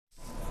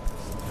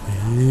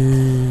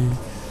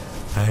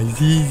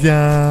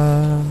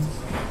عزیزم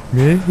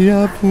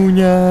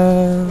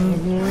مهربونم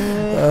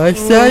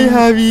اصل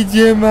هویج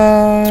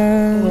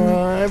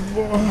من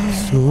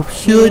صبح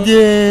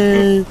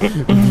شده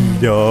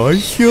بیدار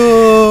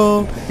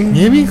شو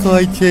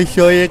نمیخوای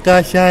چشای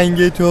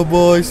قشنگ تو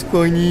باز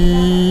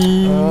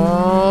کنی؟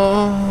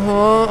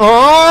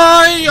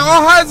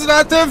 یا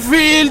حضرت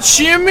فیل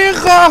چی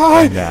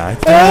میخوای؟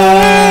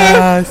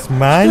 نترس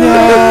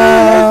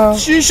منم.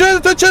 چی شده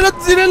تو چرا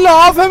زیر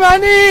لحاف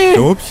منی؟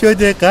 صبح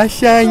شده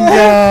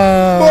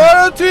قشنگم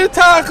برو توی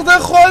تخت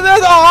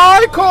خودت.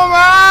 آهای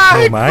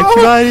کمک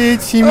برای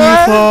چی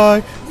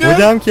میخوای؟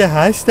 خودم که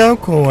هستم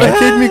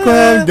کمکت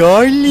میکنم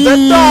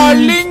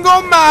دارلینگ و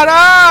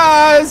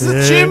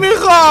مرز. چی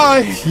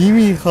میخوای؟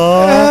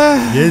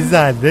 یه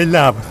ذره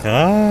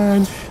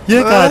لبخند،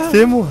 یه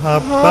قطره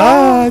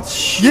محبت،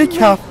 یه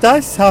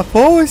کفتر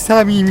صفا و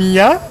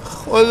صمیمیت.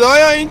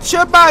 خدایا این چه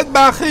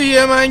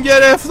بدبختیه، من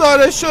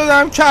گرفتار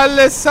شدم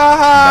کل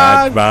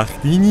سحر.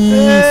 بدبختی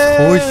نیست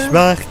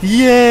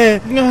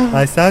خوشبختیه.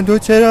 اصلا تو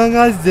چرا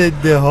انقدر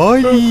ضد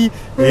حالی؟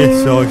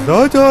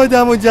 احساسات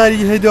آدم رو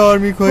جریحه دار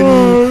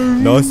میکنی.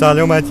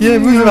 ناسلامتی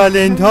امروز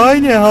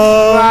ولنتاینه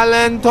ها.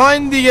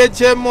 ولنتاین دیگه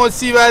چه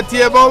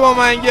مصیبتیه بابا،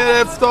 من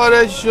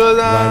گرفتارش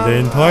شدم.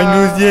 ولنتاین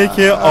روزیه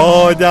که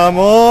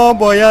آدما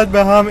باید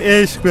به هم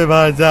عشق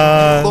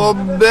بورزن. خب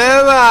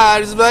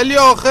بورز، ولی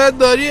آخه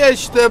داری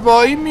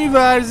اشتباهی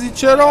میورزی.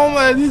 چرا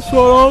اومدی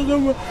سراغ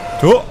من؟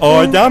 تو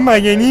آدم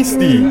مگه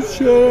نیستی؟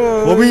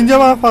 چرا؟ خب اینجا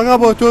من فقط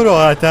با تو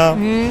راحتم.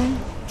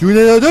 جون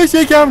داداش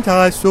یکم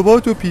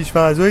تعصبات و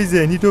پیش‌فرض‌های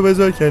ذهنی تو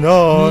بذار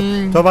کنار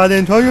تا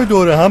ولنتاین رو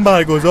دوره هم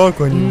برگزار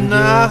کنیم.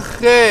 نه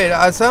خیر،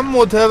 اصلا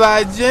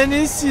متوجه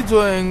نیستی تو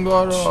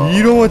انگارا.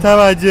 چی رو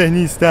متوجه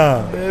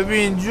نیستم؟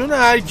 ببین جون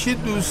هر کی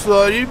دوست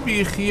داری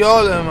بی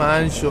خیال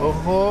من شو.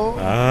 خب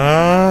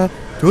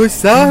تو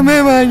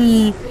سهم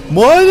منی،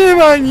 مال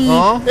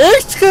منی،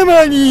 عشق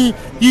منی،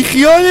 بی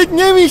خیالت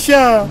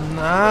نمیشم.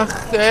 نه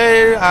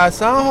خیر،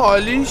 اصلا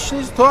حالیش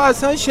نیست. تو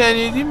اصلا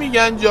شنیدی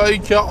میگن جایی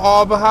که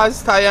آب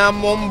هست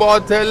تیمم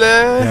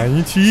باطله؟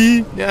 یعنی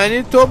چی؟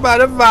 یعنی تو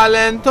برای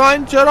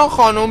ولنتاین چرا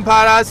خانوم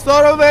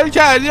پرستا رو ول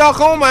کردی؟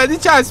 آخه اومدی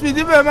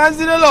چسبیدی به من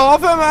زیر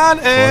لحاف من.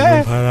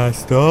 خانوم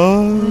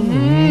پرستا؟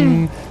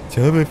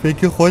 چرا به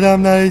فکر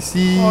خودم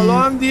نرسی؟ حالا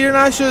هم دیر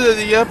نشده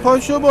دیگه،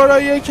 پاشو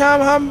برو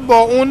یکم هم با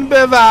اون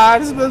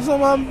بورز. بذار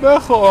من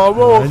بخواب.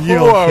 ولی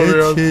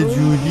آخه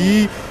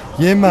چجوری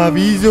یه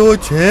مویز و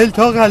 40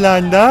 تا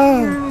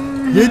قلندر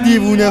یه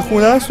دیوونه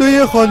خونه است و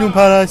یه خانوم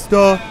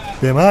پرستا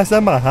به من اصلا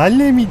محل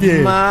نمیده.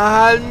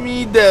 محل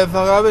میده،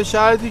 فقط به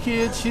شرطی که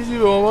یه چیزی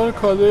به عنوان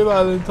کادوی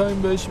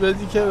ولنتاین بهش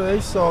بدی که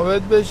بهش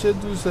ثابت بشه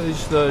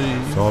دوستش داری.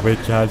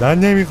 ثابت کردن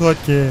نمیخواد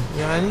که.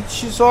 یعنی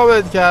چی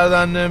ثابت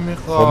کردن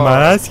نمیخواد؟ خب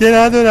مرض که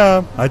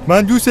ندارم،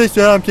 حتما دوستش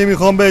دارم که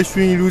میخوام بهش تو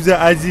این روز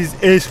عزیز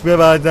عشق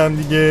ببردم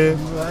دیگه.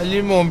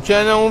 ولی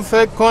ممکنه اون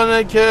فکر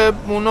کنه که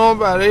اونو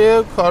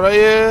برای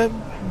کارای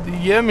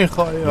دیگه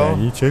میخوای.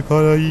 یعنی چه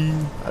کارایی؟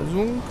 از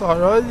اون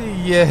کارا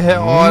دیگه.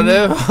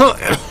 آره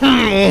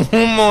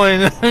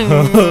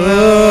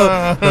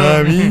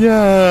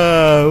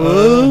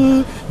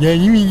امینم.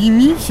 یعنی میگی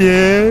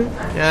میشه؟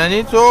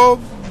 یعنی تو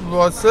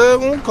واسه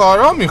اون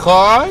کارا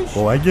میخوای؟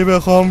 خب اگه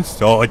بخوام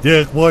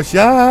صادق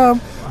باشم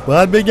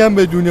باید بگم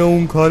بدون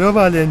اون کارا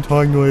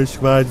ولنتاین و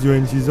عشق ورزی و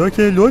این چیزا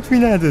که لطفی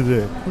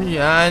نداره.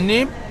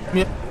 یعنی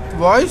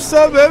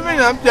وایسا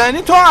ببینم،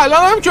 یعنی تو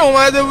الان هم که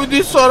اومده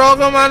بودی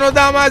سراغ من و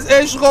دم از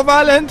عشق و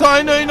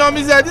ولنتاین و اینا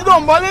میزدی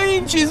دنبال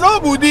این چیزا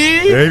بودی؟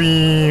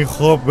 ببین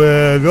خب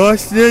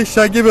راستش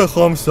اگه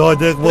بخوام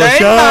صادق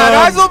باشم، این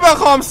مرضو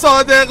بخوام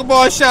صادق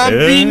باشم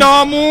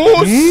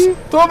بیناموس،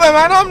 تو به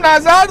منم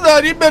نظر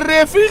داری به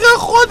رفیق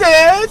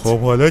خودت؟ خب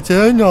حالا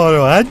چرا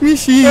ناراحت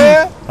میشی؟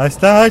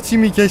 اصلا هرچی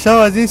میکشم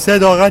از این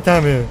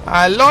صداقتمه.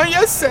 الان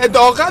یه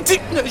صداقتی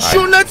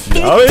نشونت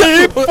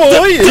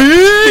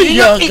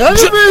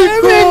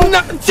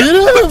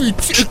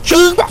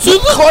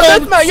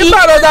خودت مگه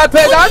برادر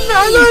پدر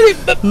نداری؟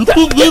 بدم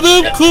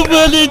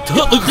کمالی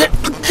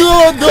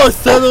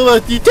داستان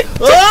اومدی.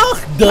 آخ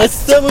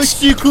دستمو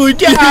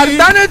شکوندی،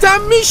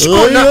 گردنتم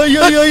میشکنم.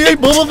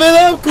 بابا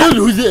بدم کن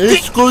روز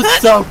عشق و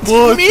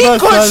صفات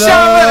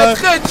میکشمت.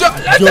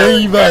 خجالت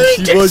جایی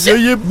وحشی با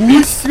جای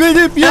بوس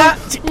بده بیا.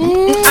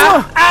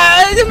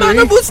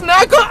 منو بوس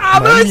نکن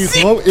عباسی. من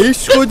میخوام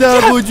عشق رو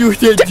در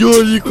وجودت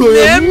جاری کنم.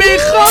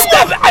 نمیخوام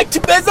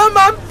بذار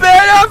من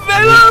برم.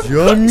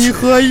 جا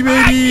میخوای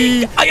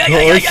بری تا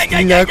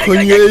عشقی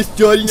نکنی عشق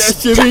جاری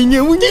نشه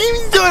بینمون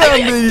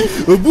نمیذارم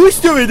بری. بوس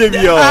تو بده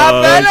بیا.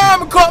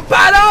 اولم کن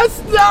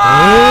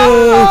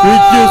پرستار.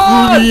 فکر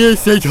خوبیه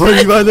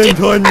ستاری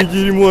ولنتاین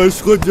میگیریم و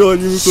عشق رو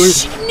جاری میکنیم.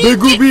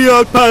 بگو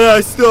بیاد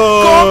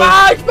پرستار.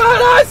 کمک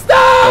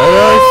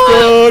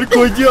پرستار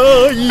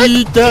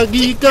کجایی؟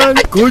 دقیقا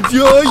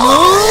کجایی؟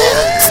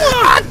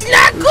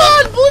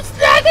 نکن بوس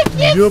نده.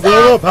 بیا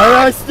بابا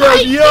پرستار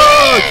بیا،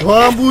 تو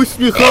هم بوس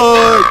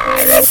میخوای.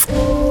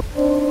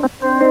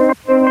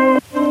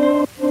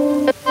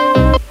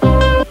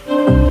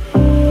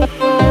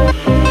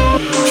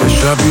 چه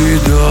شبی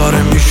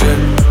داره میشه،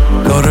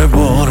 داره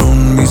بارون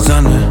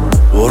میزنه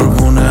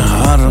قربون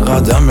هر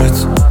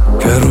قدمت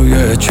که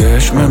روی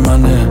چشم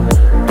منه.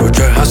 تو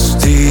که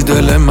هستی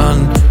دل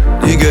من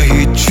دیگه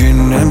هیچی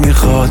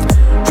نمیخواد.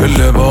 چه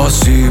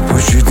لباسی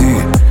پوشیدی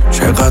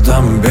چه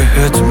قدم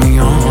بهت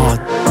میاد.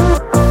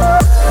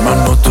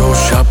 من و تو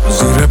شب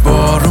زیر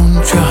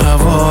بارون چه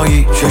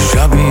هوایی چه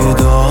شبی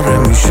داره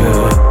میشه.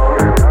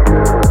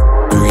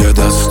 توی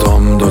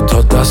دستام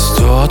دوتا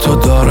دستاتو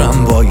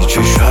دارم وای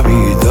چه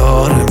شبی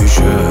داره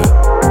میشه.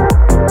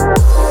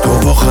 تو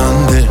با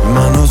خنده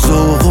من و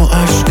ذوق و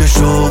عشق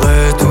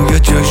شوقه توی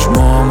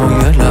چشمام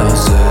و یه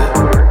لحظه.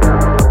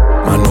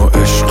 من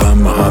و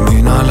عشقم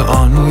همین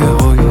الان یه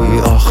هوی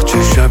آخ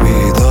چه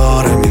شبی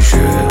داره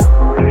میشه.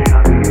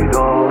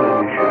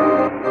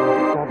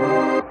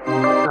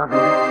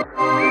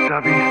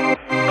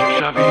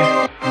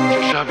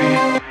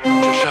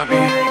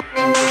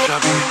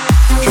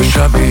 چه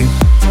شبی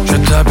چه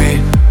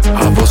تبی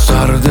هوا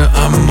سرده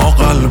اما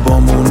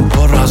قلبمون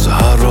پر از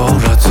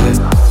حرارته.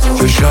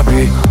 چه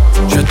شبی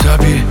چه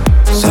تبی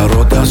سر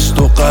و دست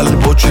و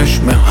قلب و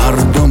چشم هر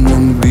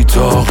دومون بی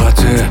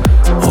طاقته.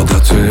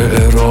 عادت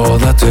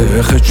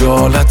ارادت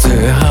خجالت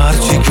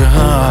هرچی که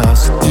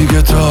هست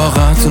دیگه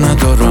طاقت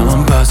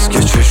ندارم بس که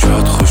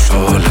چشات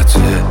خوشحالته.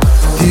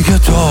 دیگه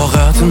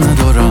طاقت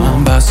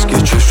ندارم بس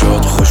که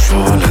چشات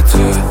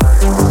خوشحالته.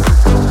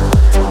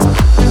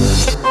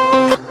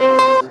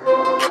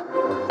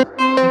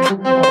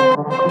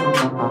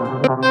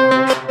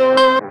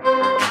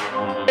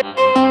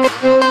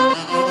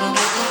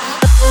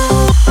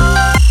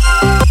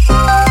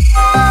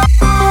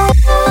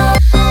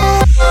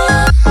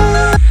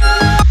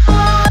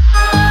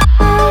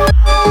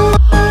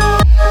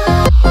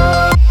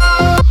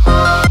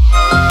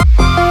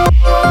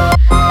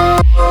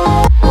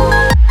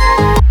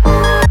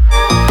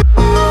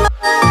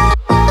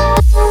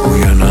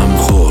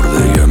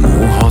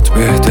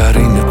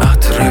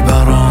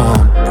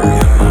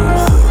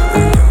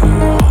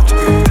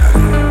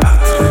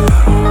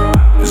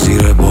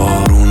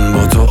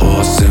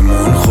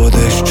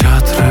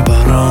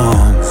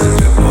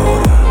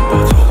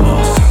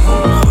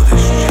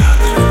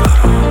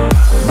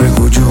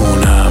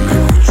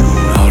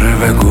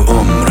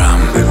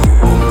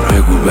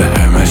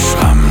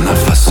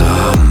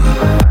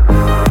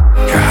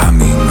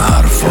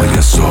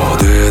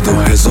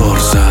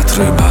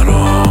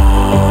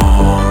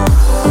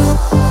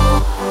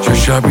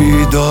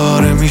 شبی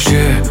داره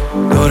میشه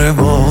داره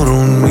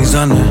بارون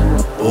میزنه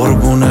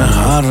قربون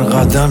هر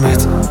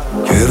قدمت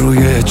که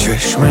روی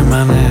چشم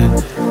منه.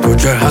 تو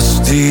که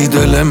هستی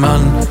دل من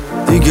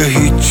دیگه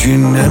هیچی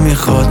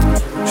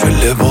نمیخواد. چه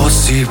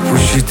لباسی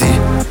پوشیدی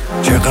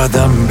چه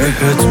قدم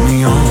بهت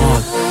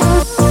میاد.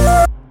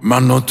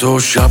 من و تو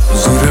شب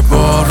زیر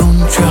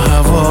بارون چه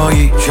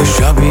هوایی چه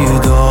شبی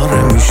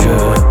داره